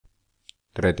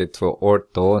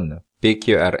32,18.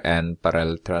 PQRN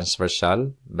parallell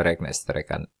transversal. Beräkna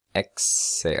sträckan X,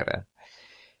 säger den.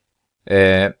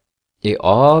 I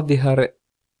A, vi har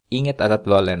inget annat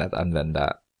val än att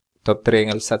använda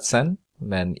topptriangelsatsen.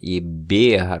 Men i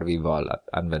B har vi valt att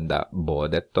använda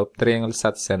både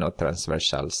topptriangelsatsen och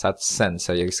transversalsatsen.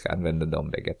 Så jag ska använda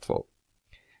dem bägge två.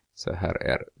 Så här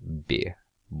är B,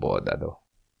 båda då.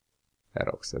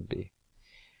 Här också B.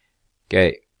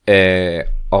 Okej,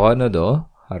 A nu då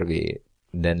har vi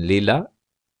den lilla.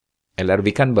 Eller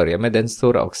vi kan börja med den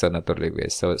stora också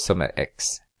naturligtvis, som är X.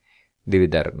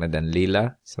 Dividerat med den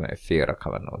lilla som är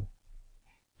 4,0.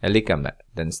 Är lika med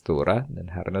den stora, den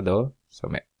här nu då,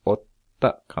 som är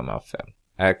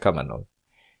 8,0.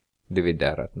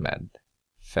 Dividerat med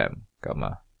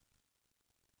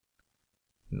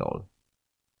 5,0.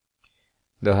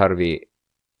 Då har vi,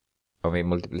 om vi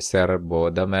multiplicerar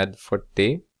båda med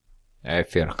 40,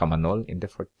 4,0, inte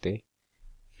 40.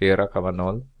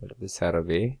 4,0 multiplicerar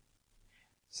vi.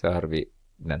 Så har vi,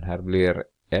 den här blir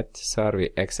 1, så har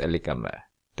vi X är lika med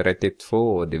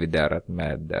 32 dividerat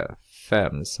med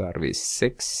 5, så har vi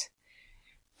 6.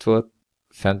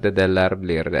 2/5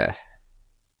 blir det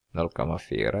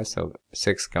 0,4, så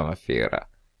 6,4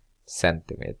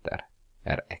 centimeter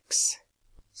är X.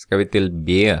 Ska vi till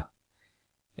B.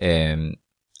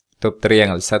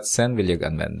 Topptriangelsatsen vill jag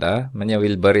använda, men jag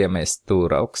vill börja med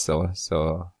stora också,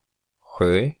 så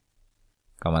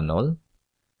 7,0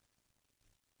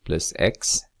 plus X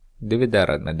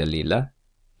dividerat med det lilla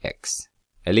X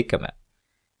är lika med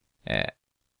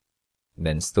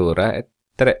den stora är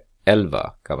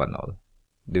 11,0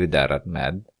 dividerat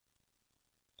med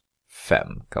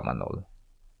 5,0.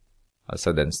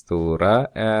 Alltså den stora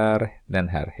är den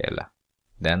här hela.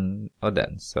 Den och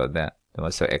den. Så det var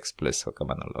så X plus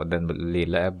 0,0. Och den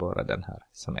lilla är bara den här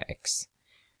som är X.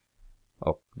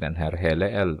 Och den här hela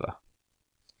är 11.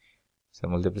 Så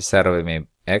multiplicerar vi med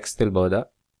X till båda.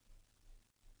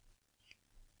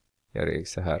 Gör jag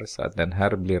så här. Så att den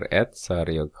här blir 1. Så har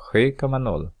jag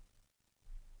 7,0.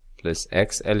 Plus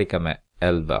X är lika med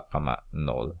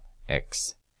 11,0 X.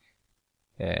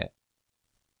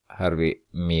 Har vi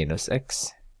minus X.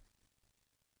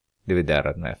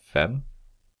 Dividerat med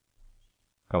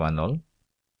 5,0.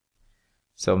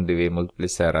 Så om vi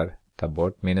multiplicerar, ta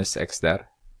bort minus X där.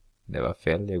 Det var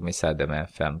fel, jag missade med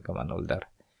 5,0 där.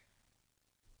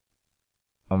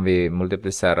 Om vi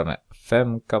multiplicerar med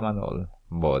 5,0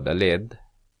 båda led.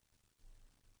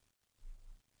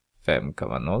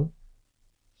 5,0.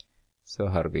 Så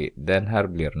har vi, den här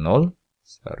blir 0.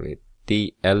 Så har vi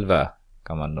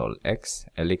 11,0 X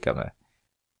är lika med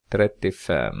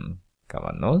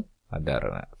 35,0. Och där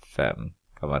är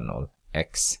 5,0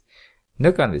 X.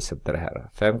 Nu kan vi sätta det här.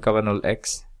 5,0 X.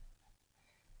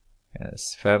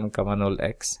 Yes, 5,0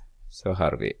 X. Så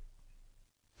har vi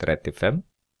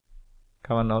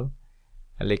 35,0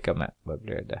 är lika med, vad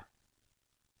blir det?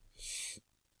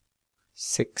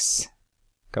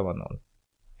 6,0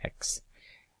 X.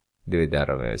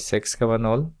 Dividerar med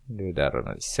 6,0. Dividerar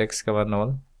med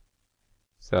 6,0.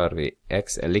 Så har vi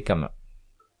X är lika med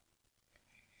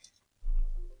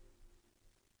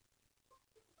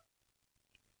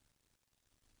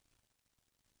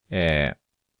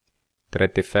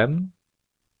 35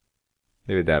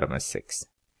 dividerat med 6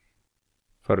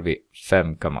 får vi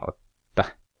 5,8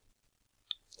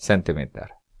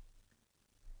 centimeter.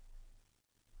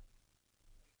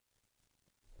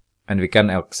 Men vi kan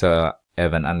också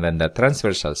även använda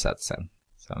transversalsatsen.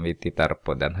 Så om vi tittar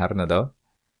på den här nu då.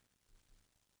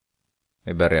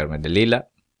 Vi börjar med det lilla.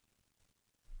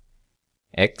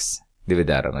 X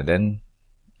dividerar med den.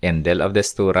 En del av det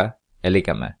stora är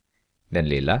lika med den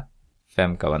lilla.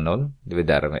 5,0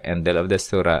 dividerar med en del av det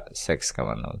stora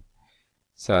 6,0.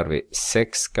 Så har vi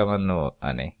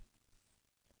 6,0. Nej.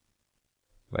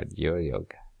 Vad gör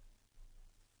jag?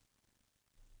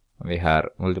 Om vi här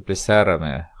multiplicerar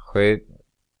med 7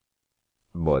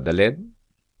 båda led.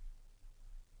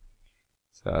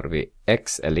 Så har vi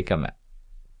X är lika med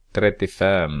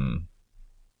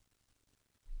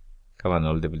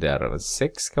 35,0 dividerat med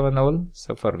 6,0.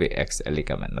 Så får vi X är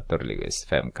lika med naturligtvis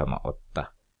 5,8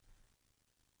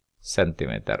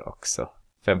 centimeter också.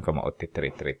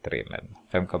 5,8333 men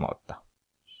 5,8.